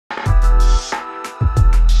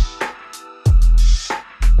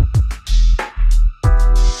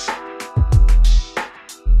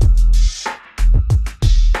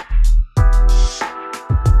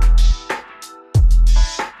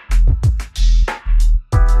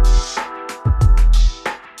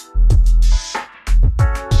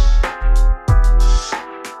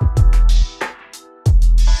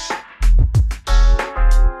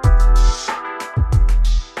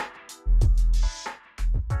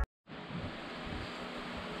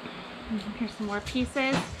Here's some more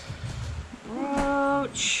pieces.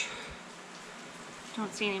 Brooch.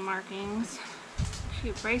 Don't see any markings.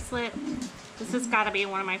 Cute bracelet. This has got to be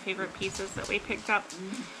one of my favorite pieces that we picked up.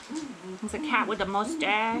 It's a cat with a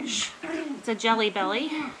mustache. It's a jelly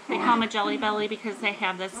belly. They call him a jelly belly because they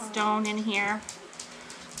have this stone in here.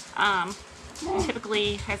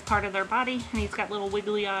 Typically as part of their body, and he's got little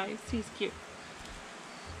wiggly eyes. He's cute.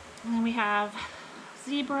 And then we have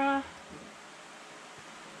zebra.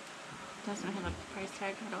 Doesn't have a price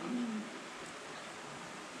tag. I don't know.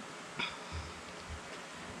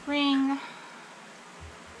 Ring.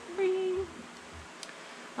 Ring.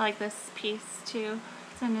 I like this piece too.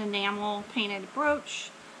 It's an enamel painted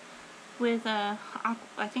brooch with a,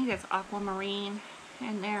 I think it's aquamarine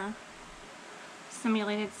in there.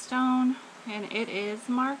 Simulated stone, and it is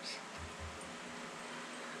marked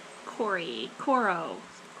Coro.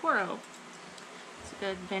 It's a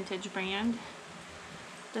good vintage brand.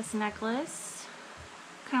 This necklace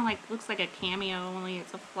kind of like looks like a cameo, only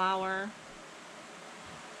it's a flower,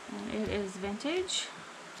 and it is vintage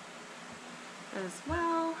as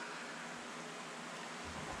well.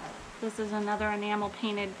 This is another enamel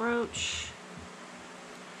painted brooch.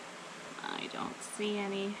 I don't see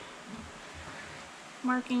any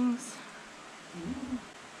markings.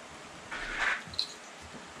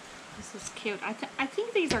 This is cute. I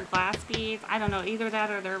think these are glass beads. I don't know, either that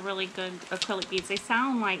or they're really good acrylic beads. They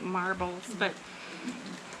sound like marbles, but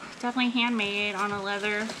definitely handmade on a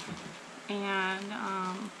leather and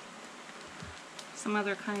some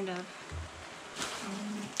other kind of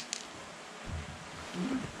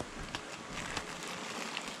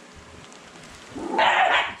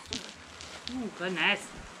oh goodness.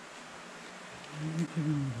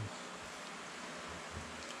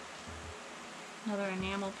 Another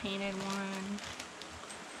enamel painted one.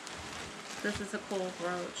 This is a cool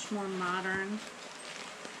brooch, more modern.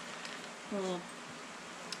 Little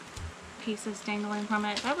pieces dangling from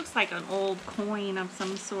it. That looks like an old coin of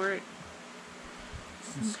some sort.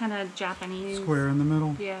 Some kind of Japanese. Square in the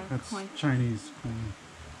middle? Yeah, that's coin. Chinese coin.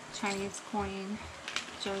 Chinese coin.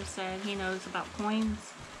 Joe said he knows about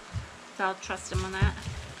coins, so I'll trust him on that.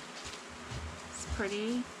 It's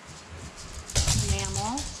pretty.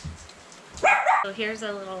 Enamel. So here's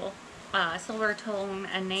a little silver tone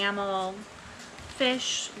enamel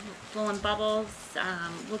fish blowing bubbles.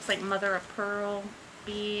 Looks like mother of pearl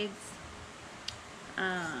beads.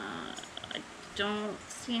 I don't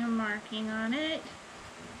see a marking on it.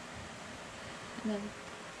 And then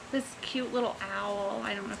this cute little owl.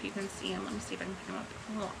 I don't know if you can see him. Let me see if I can pick him up.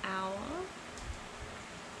 A little owl.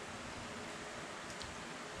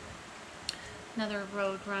 Another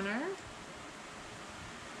road runner.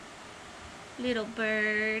 Little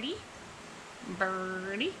birdie.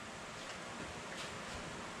 Birdie.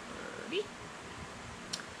 Birdie.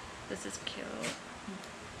 This is cute.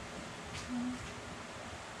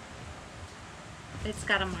 It's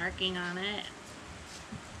got a marking on it.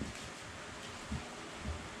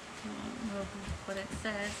 I don't know what it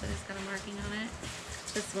says, but it's got a marking on it.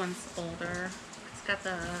 This one's older. It's got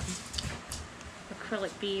the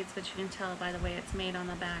acrylic beads, but you can tell by the way it's made on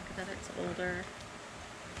the back that it's older.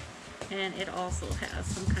 And it also has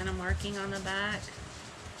some kind of marking on the back.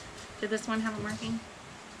 Did this one have a marking?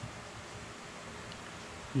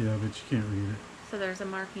 Yeah, but you can't read it. So there's a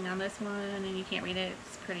marking on this one, and you can't read it.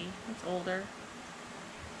 It's pretty. It's older.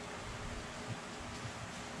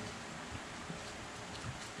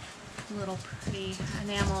 Little pretty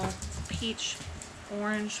enamel peach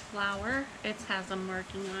orange flower. It has a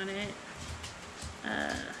marking on it.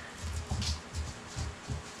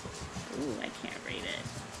 Ooh, I can't read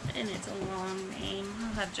it. And it's a long name.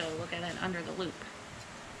 I'll have Joe look at it under the loop.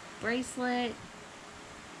 Bracelet.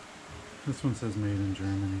 This one says made in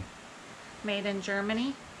Germany. Made in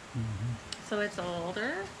Germany. Mm-hmm. So it's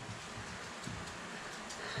older.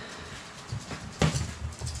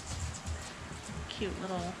 Cute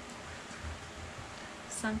little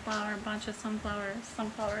sunflower, bunch of sunflowers.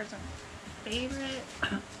 Sunflowers are my favorite.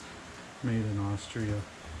 Made in Austria.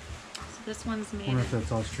 So this one's made I wonder if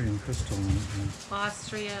that's Austrian crystal in it. Yeah.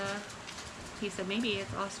 Austria. He said maybe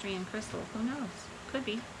it's Austrian crystal. Who knows? Could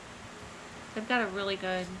be. They've got a really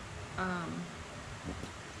good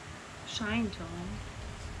shine to them.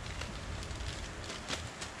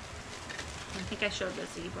 I think I showed the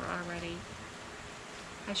zebra already.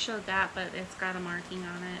 I showed that, but it's got a marking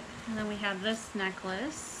on it. And then we have this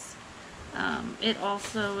necklace. It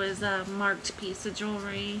also is a marked piece of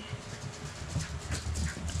jewelry.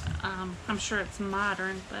 I'm sure it's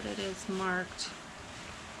modern, but it is marked.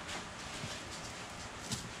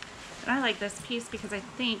 And I like this piece because I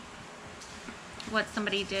think what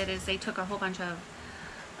somebody did is they took a whole bunch of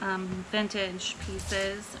vintage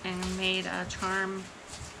pieces and made a charm,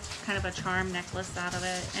 kind of a charm necklace out of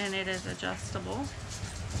it, and it is adjustable.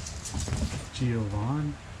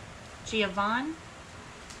 Giovanni?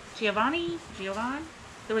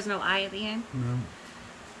 There was no I at the end. No.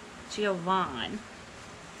 Giovanni.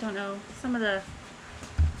 Don't know. Some of the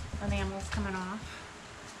enamel's coming off.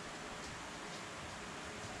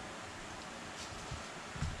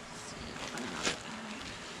 Let's see, open another bag.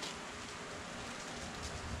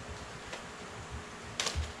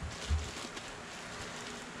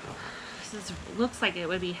 This looks like it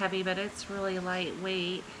would be heavy, but it's really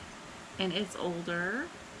lightweight, and it's older.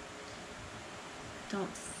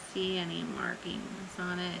 Don't see any markings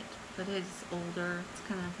on it, but it's older. It's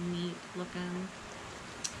kind of neat looking.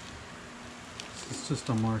 It's just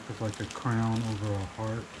a mark of like a crown over a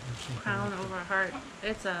heart or something. Crown over a heart.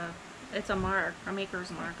 It's a mark, a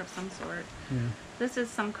maker's mark of some sort. Yeah. This is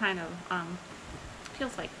some kind of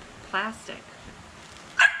feels like plastic.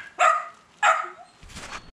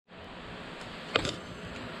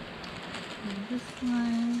 And this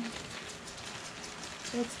one,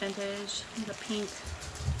 it's vintage with a pink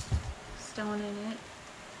stone in it.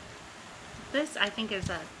 This I think is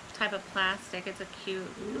a type of plastic. It's a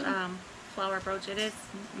cute flower brooch. It is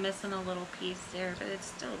missing a little piece there, but it's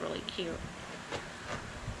still really cute.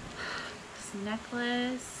 This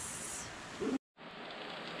necklace.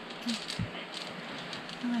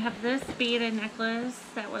 And I have this beaded necklace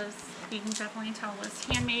that was, you can definitely tell was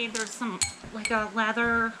handmade. There's some like a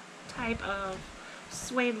leather type of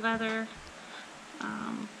suede leather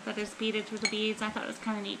that is beaded through the beads. I thought it was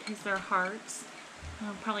kind of neat because they're hearts.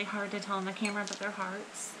 Probably hard to tell on the camera, but they're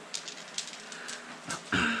hearts.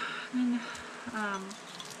 And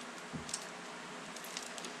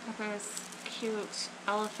got this cute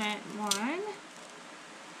elephant one.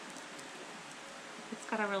 It's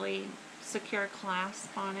got a really secure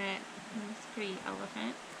clasp on it. It's pretty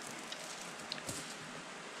elephant.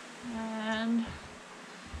 And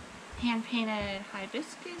hand-painted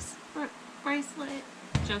hibiscus bracelet.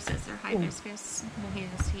 Joe says they're hibiscus.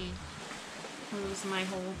 He moves my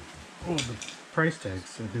whole... Oh, the price tag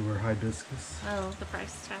said they were hibiscus. Oh, the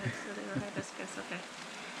price tag said they were hibiscus. Okay.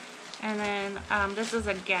 And then this is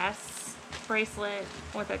a Guess bracelet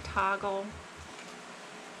with a toggle.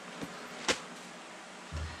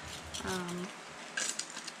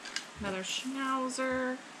 Another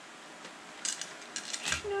schnauzer.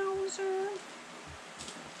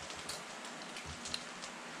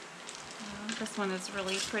 This one is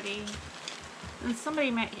really pretty. And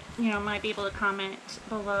somebody might be able to comment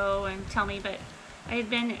below and tell me, but I had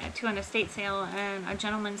been to an estate sale and a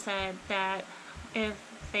gentleman said that if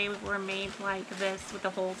they were made like this with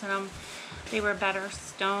the holes in them, they were better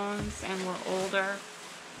stones and were older.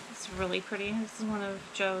 It's really pretty. This is one of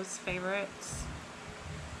Joe's favorites.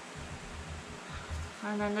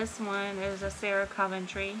 And then this one is a Sarah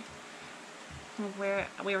Coventry, where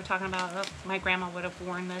we were talking about my grandma would have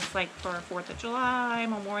worn this like for 4th of July,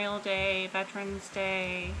 Memorial Day, Veterans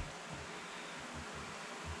Day.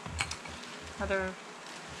 Another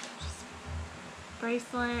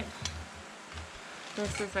bracelet.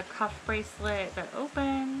 This is a cuff bracelet that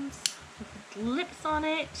opens with lips on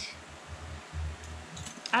it.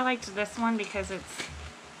 I liked this one because it's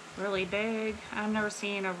really big. I've never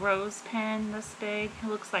seen a rose pen this big. It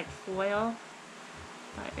looks like foil,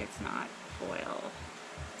 but it's not foil.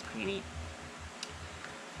 It's pretty neat.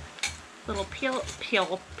 Little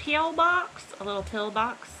peel box. A little pill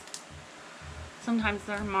box. Sometimes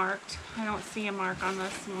they're marked. I don't see a mark on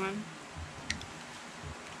this one.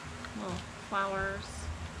 Little flowers.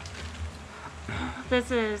 This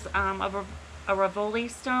is a Rivoli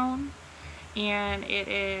stone, and it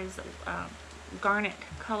is garnet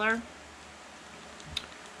color.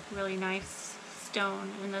 Really nice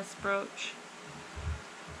stone in this brooch.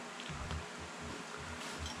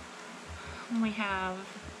 And we have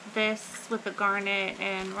this with the garnet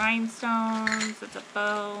and rhinestones. It's a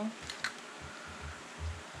bow.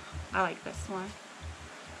 I like this one.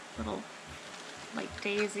 Little like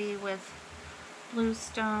daisy with blue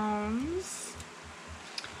stones.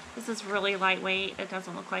 This is really lightweight. It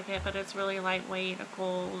doesn't look like it, but it's really lightweight. A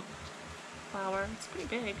gold flower. It's pretty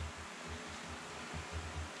big.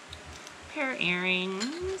 Pair of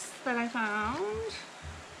earrings that I found.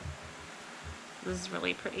 This is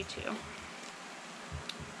really pretty too.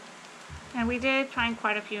 And we did find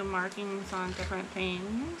quite a few markings on different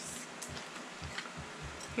things.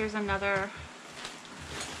 Here's another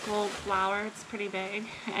gold flower. It's pretty big,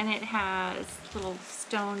 and it has little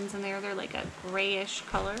stones in there. They're like a grayish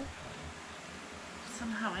color.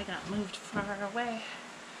 Somehow I got moved far away.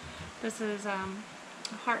 This is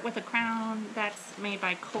Heart with a crown. That's made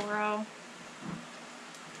by Coro.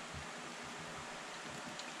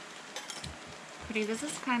 Pretty. This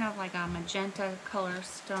is kind of like a magenta color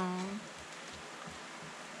stone.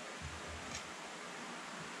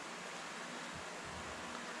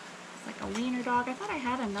 It's like a wiener dog. I thought I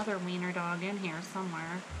had another wiener dog in here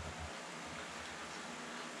somewhere.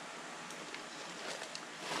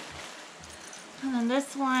 And then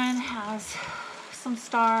this one has some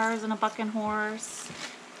stars and a bucking horse.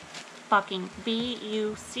 Bucking.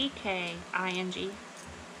 B-U-C-K-I-N-G.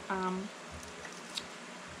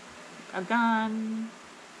 A gun.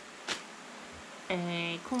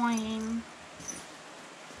 A coin.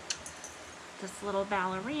 This little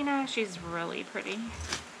ballerina. She's really pretty.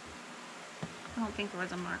 I don't think there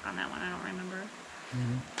was a mark on that one. I don't remember.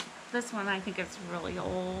 This one I think it's really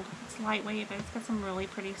old. It's lightweight, but it's got some really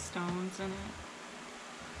pretty stones in it.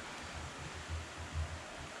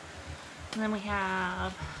 And then we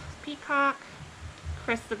have peacock.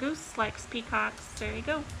 Chris the goose likes peacocks. There you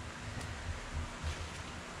go.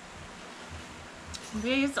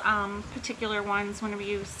 These particular ones, whenever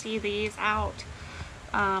you see these out,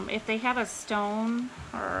 if they have a stone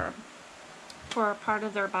or for a part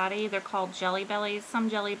of their body, they're called jelly bellies. Some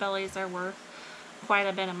jelly bellies are worth quite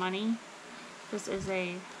a bit of money. This is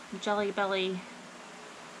a jelly belly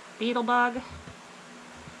beetle bug.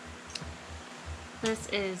 This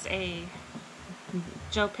is a,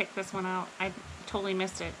 Joe picked this one out. I totally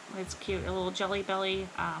missed it. It's cute. A little jelly belly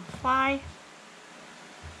fly.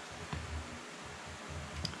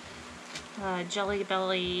 Jelly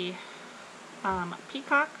belly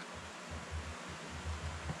peacock.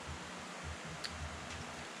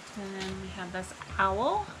 And then we have this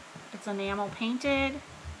owl. It's enamel painted. It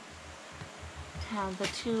has the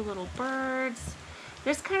two little birds.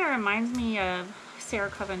 This kind of reminds me of Sarah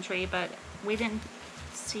Coventry, but we didn't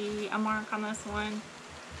see a mark on this one.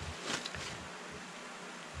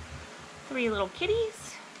 Three little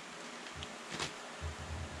kitties.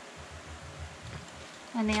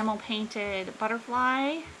 Enamel painted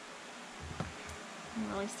butterfly. I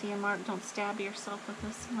really see a mark. Don't stab yourself with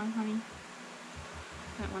this one, honey.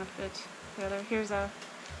 I don't want to fit together. Here's a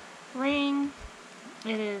ring.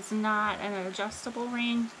 It is not an adjustable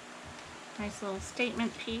ring. Nice little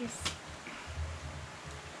statement piece.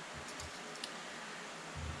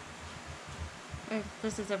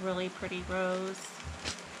 This is a really pretty rose.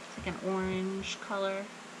 It's like an orange color.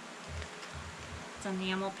 It's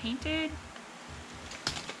enamel painted.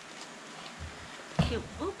 Cute,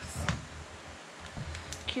 oops.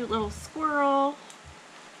 Cute little squirrel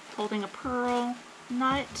holding a pearl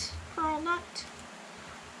nut.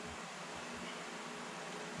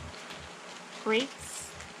 Grapes.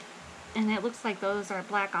 And it looks like those are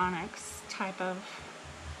black onyx type of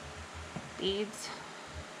beads.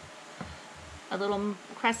 A little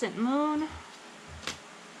crescent moon.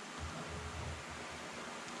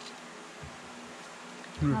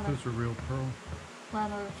 I wonder if those are real pearl.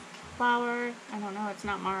 Leather flower. I don't know. It's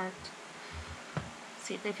not marked.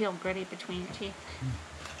 See if they feel gritty between your teeth.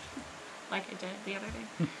 Like I did the other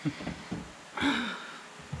day.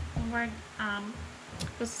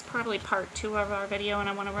 This is probably part 2 of our video, and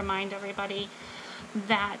I want to remind everybody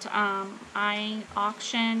that I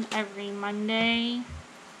auction every Monday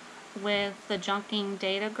with the Junking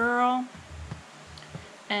Data Girl,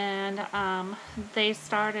 and they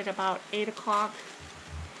start at about 8 o'clock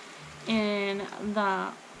in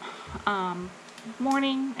the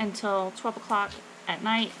morning until 12 o'clock at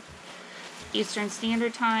night Eastern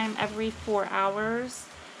Standard Time. Every 4 hours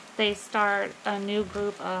they start a new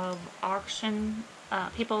group of auction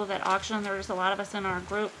people that auction. There's a lot of us in our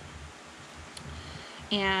group,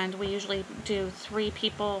 and we usually do 3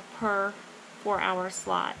 people per 4-hour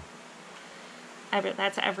slot.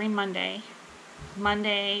 That's every Monday.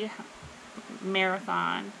 Monday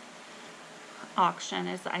marathon auction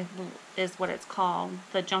is what it's called,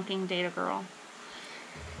 the Junking Data Girl.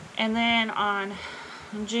 And then on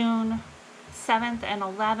June 7th and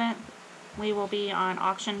 11th, we will be on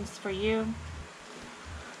Auctions for You.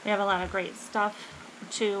 We have a lot of great stuff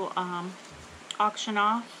to auction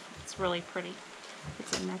off. It's really pretty.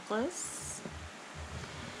 It's a necklace.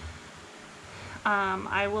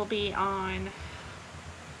 I will be on,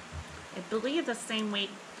 I believe, the same week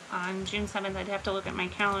on June 7th. I'd have to look at my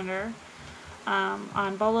calendar.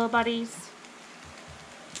 On Bolo Buddies.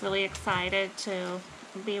 Really excited to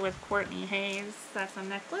be with Courtney Hayes. That's a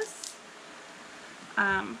necklace.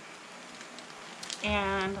 And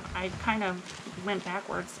I kind of went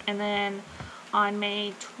backwards. And then on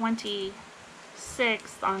May 26th,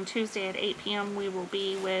 on Tuesday at 8 p.m., we will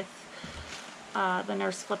be with the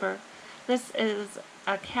Nurse Flipper. This is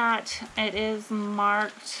a cat. It is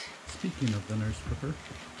marked. Speaking of the nurse flipper.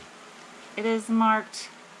 It is marked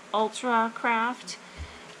Ultra Craft,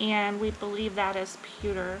 and we believe that is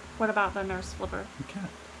pewter. What about the nurse flipper? The cat.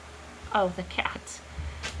 Oh, the cat.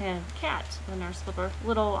 And cat, the nurse flipper.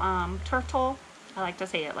 Little turtle. I like to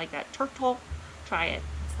say it like that. Turtle. Try it.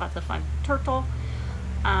 It's lots of fun. Turtle.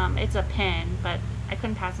 It's a pin, but I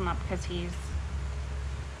couldn't pass him up because he's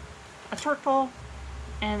a turtle.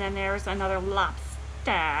 And then there's another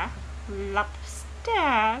lobster. Lobster.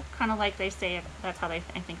 Kind of like they say it. That's how I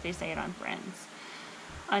think they say it on Friends.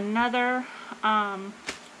 Another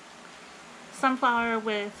sunflower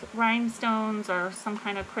with rhinestones or some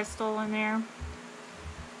kind of crystal in there.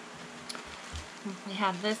 We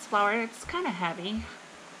have this flower. It's kind of heavy.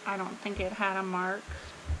 I don't think it had a mark.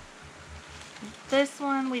 This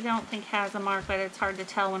one we don't think has a mark, but it's hard to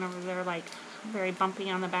tell whenever they're like very bumpy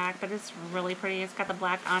on the back, but it's really pretty. It's got the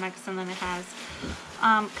black onyx, and then it has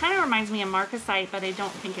kind of reminds me of marcasite, but I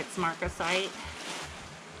don't think it's marcasite.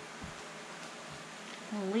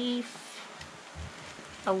 A leaf,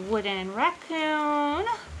 a wooden raccoon,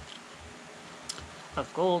 a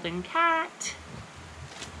golden cat.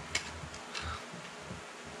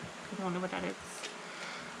 I don't know what that is.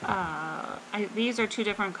 These are two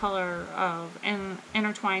different color of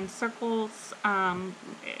intertwined circles.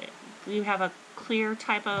 You have a clear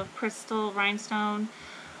type of crystal rhinestone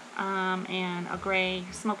and a gray,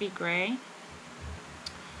 smoky gray.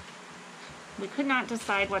 We could not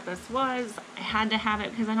decide what this was. I had to have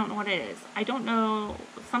it because I don't know what it is. I don't know.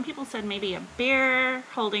 Some people said maybe a bear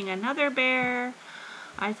holding another bear.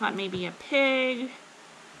 I thought maybe a pig.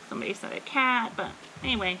 Somebody said a cat, but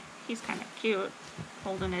anyway, he's kind of cute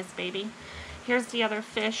holding his baby. Here's the other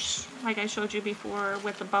fish, like I showed you before,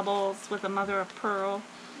 with the bubbles, with the mother of pearl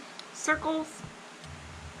circles.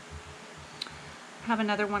 I have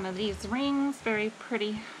another one of these rings, very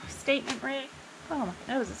pretty statement ring. Oh,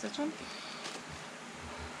 my nose is itching.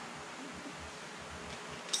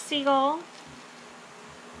 Seagull.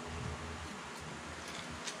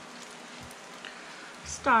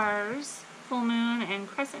 Stars, full moon and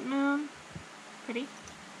crescent moon. Pretty.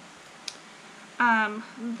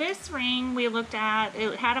 This ring we looked at,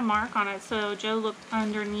 it had a mark on it, so Joe looked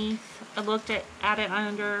underneath, looked at it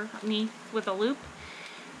underneath with a loop,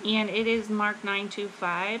 and it is marked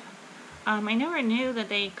 925. I never knew that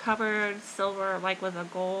they covered silver like with a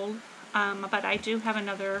gold, but I do have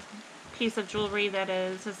another piece of jewelry that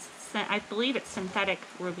is, I believe it's synthetic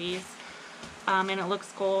rubies, and it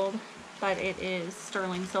looks gold, but it is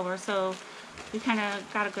sterling silver, so we kind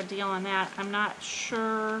of got a good deal on that. I'm not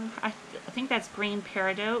sure. I think that's green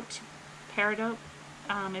peridot. Peridot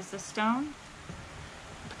is the stone.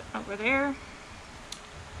 Over there.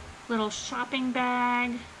 Little shopping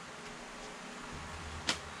bag.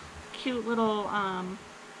 Cute little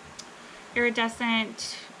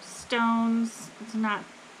iridescent stones. It's not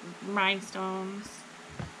rhinestones.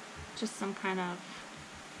 Just some kind of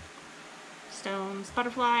stones.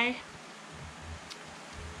 Butterfly.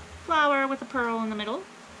 Flower with a pearl in the middle.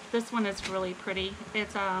 This one is really pretty.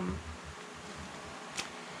 It's kind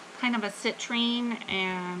of a citrine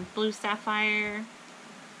and blue sapphire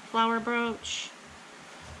flower brooch.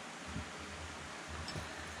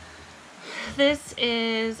 This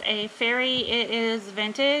is a fairy. It is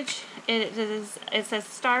vintage. It says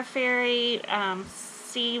Star Fairy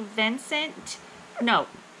C. Vincent. No,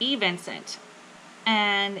 E. Vincent.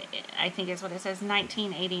 And I think is what it says,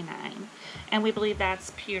 1989. And we believe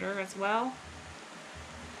that's pewter as well.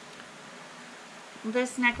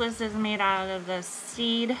 This necklace is made out of the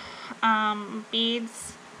seed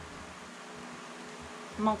beads,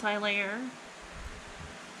 multi-layer.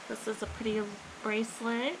 This is a pretty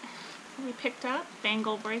bracelet we picked up,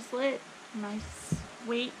 bangle bracelet, nice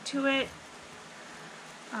weight to it.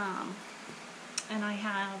 And I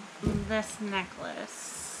have this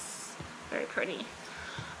necklace, very pretty.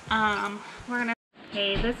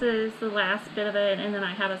 Okay, this is the last bit of it, and then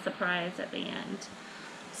I have a surprise at the end.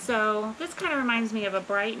 So this kind of reminds me of a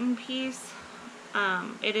Brighton piece.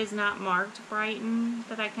 It is not marked Brighton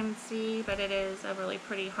that I can see, but it is a really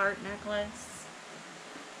pretty heart necklace.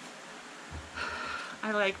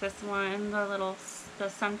 I like this one, the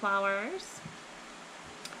sunflowers.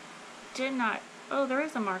 Did not, oh, there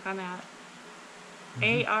is a mark on that.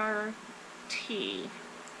 A-R-T.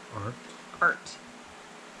 Art. Art.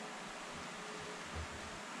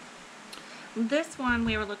 This one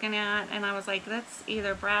we were looking at, and I was like, that's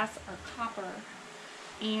either brass or copper.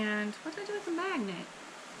 And what did I do with the magnet?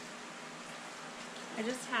 I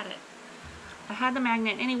just had it. I had the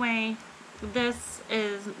magnet anyway. This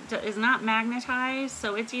is not magnetized,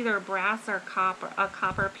 so it's either brass or a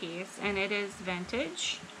copper piece, and it is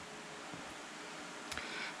vintage.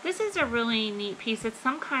 This is a really neat piece. It's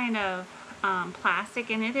some kind of plastic,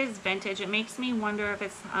 and it is vintage. It makes me wonder if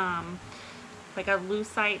it's like a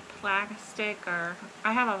lucite plastic, or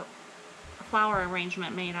I have a flower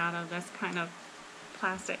arrangement made out of this kind of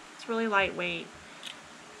plastic. It's really lightweight,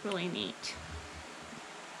 really neat.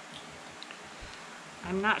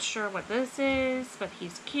 I'm not sure what this is, but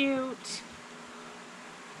he's cute.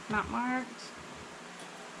 Not marked.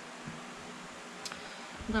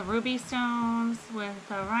 The ruby stones with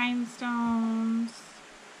the rhinestones.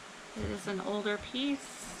 It is an older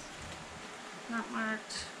piece. Not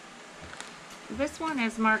marked. This one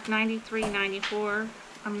is marked 93.94.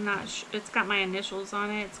 I'm not sure. It's got my initials on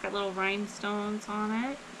it. It's got little rhinestones on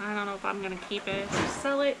it. I don't know if I'm going to keep it or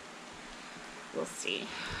sell it. We'll see.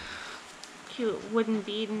 Cute wooden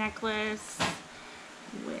bead necklace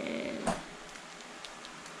with,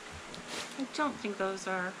 I don't think those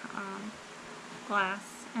are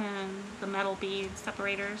glass, and the metal bead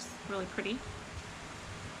separators, really pretty.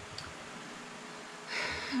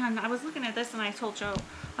 And I was looking at this and I told Joe,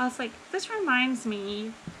 I was like, this reminds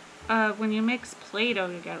me of when you mix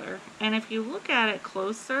Play-Doh together, and if you look at it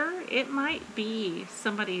closer, it might be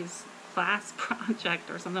somebody's class project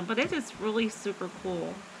or something, but it is really super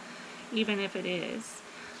cool, even if it is.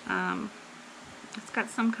 It's got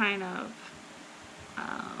some kind of,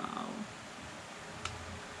 I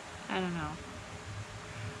don't know.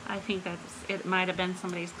 I think it might have been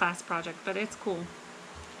somebody's class project, but it's cool.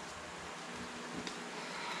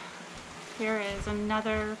 Here is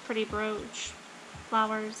another pretty brooch,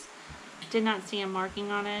 flowers. Did not see a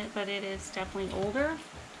marking on it, but it is definitely older.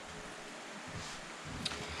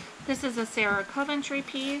 This is a Sarah Coventry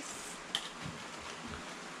piece.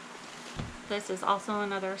 This is also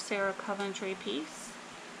another Sarah Coventry piece.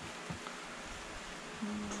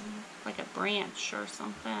 Like a branch or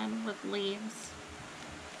something with leaves.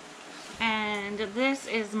 And this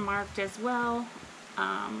is marked as well.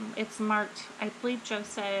 It's marked, I believe Joe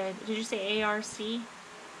said, did you say ARC?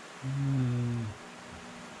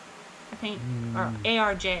 I think, or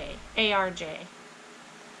ARJ, ARJ,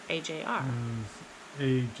 AJR.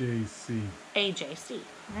 AJC. AJC,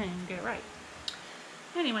 I didn't get it right.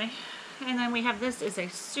 Anyway, and then we have, this is a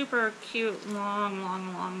super cute,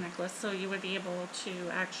 long necklace, so you would be able to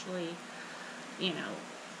actually, you know,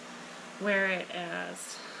 wear it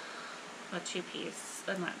as a two-piece,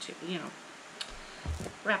 not two, you know,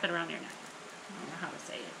 wrap it around your neck. I don't know how to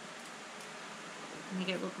say it. Make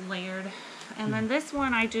it look layered. And then this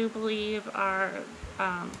one, I do believe, are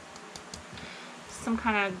some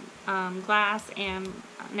kind of glass and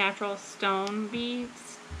natural stone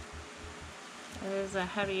beads. It is a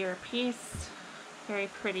heavier piece, very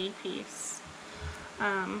pretty piece.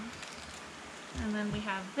 And then we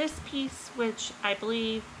have this piece, which I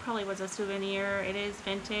believe probably was a souvenir. It is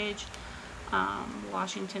vintage,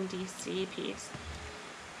 Washington, D.C. piece.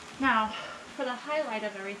 Now, for the highlight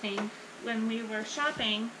of everything, when we were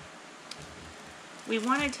shopping, we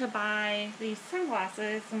wanted to buy these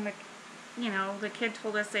sunglasses, and the kid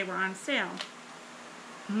told us they were on sale.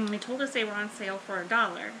 He told us they were on sale for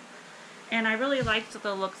 $1. And I really liked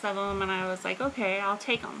the looks of them, and I was like, okay, I'll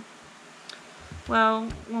take them.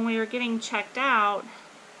 Well, when we were getting checked out,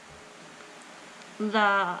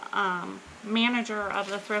 the manager of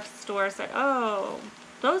the thrift store said, oh,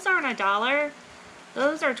 those aren't $1.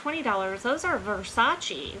 Those are $20. Those are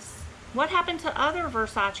Versace's. What happened to other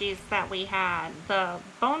Versace's that we had? The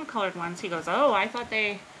bone-colored ones. He goes, oh, I thought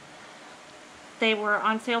they were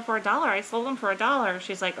on sale for $1. I sold them for $1.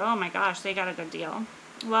 She's like, oh my gosh, they got a good deal.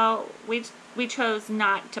 Well, we chose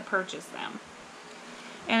not to purchase them.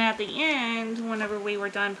 And at the end, whenever we were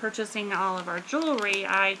done purchasing all of our jewelry,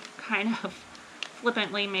 I kind of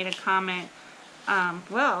flippantly made a comment,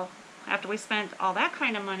 well, after we spent all that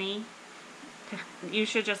kind of money, you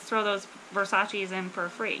should just throw those Versace's in for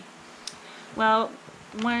free. Well,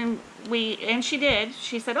 and she did,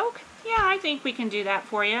 she said, oh, yeah, I think we can do that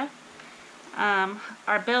for you.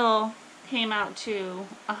 Our bill came out to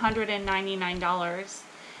 $199,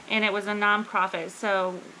 and it was a non-profit,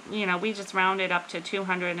 so, we just rounded up to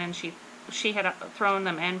 $200, and she had thrown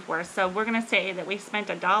them in for us. So we're going to say that we spent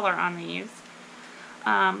 $1 on these.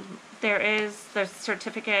 There is the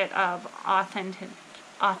certificate of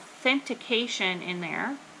authentication in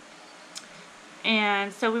there,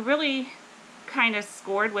 and so we really kind of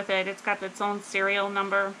scored with it. It's got its own serial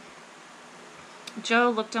number. Joe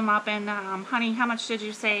looked them up, and honey, how much did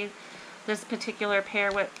you say this particular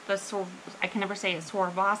pair with the I can never say it,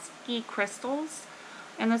 Swarovski crystals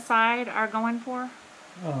in the side are going for?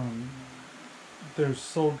 there's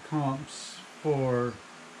sold comps for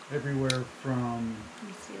everywhere from Let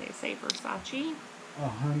me see, they say Versace.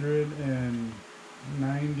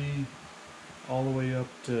 190 all the way up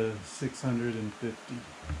to 650.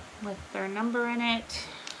 With their number in it.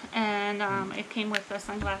 And it came with a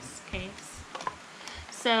sunglass case.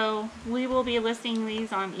 So we will be listing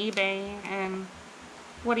these on eBay. And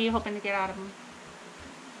what are you hoping to get out of them?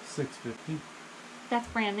 650. That's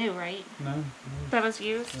brand new, right? No, That was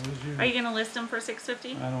used? that was you. Are you going to list them for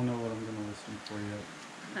 $650? I don't know what I'm going to list them for yet.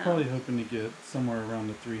 No. Probably hoping to get somewhere around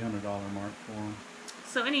the $300 mark for them.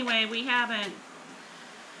 So anyway, we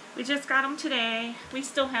just got them today. We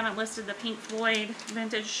still haven't listed the Pink Floyd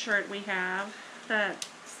vintage shirt we have that's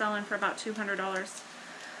selling for about $200.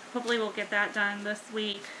 Hopefully we'll get that done this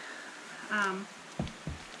week.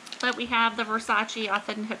 But we have the Versace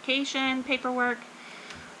authentication paperwork.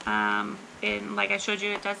 And like I showed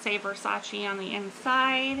you, it does say Versace on the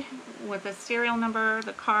inside with a serial number.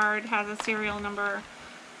 The card has a serial number.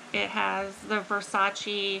 It has the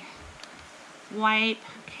Versace wipe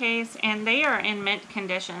case, and they are in mint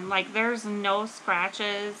condition. Like, there's no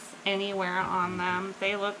scratches anywhere on them.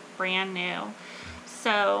 They look brand new.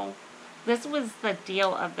 So this was the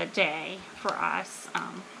deal of the day for us.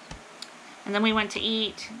 And then we went to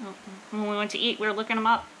eat. When we went to eat, we were looking them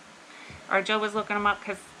up. Or Joe was looking them up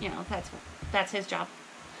because, you know, that's his job.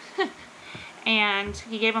 And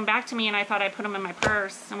he gave them back to me, and I thought I put them in my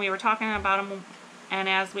purse. And we were talking about them, and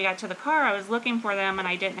as we got to the car, I was looking for them, and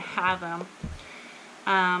I didn't have them.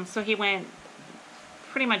 So he went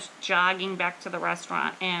pretty much jogging back to the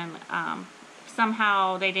restaurant, and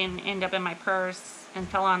somehow they didn't end up in my purse and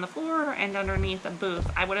fell on the floor and underneath a booth.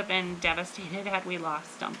 I would have been devastated had we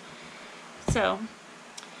lost them. So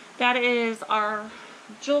that is our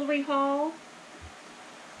jewelry haul.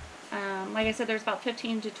 Like I said, there's about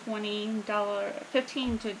 $15 to $20,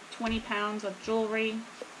 15 to 20 pounds of jewelry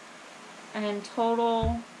in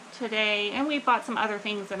total today. And we bought some other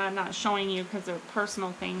things that I'm not showing you because they're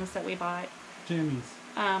personal things that we bought. Jammies.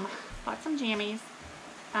 Bought some jammies.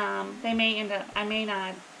 They may end up, I may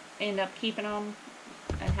not end up keeping them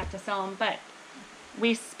and have to sell them, but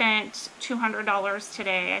we spent $200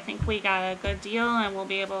 today. I think we got a good deal, and we'll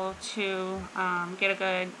be able to get a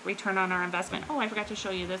good return on our investment. Oh, I forgot to show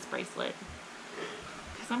you this bracelet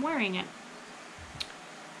because I'm wearing it.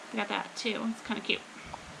 I got that too. It's kind of cute.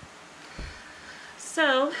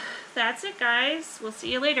 So that's it, guys. We'll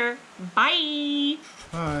see you later. Bye.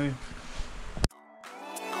 Bye.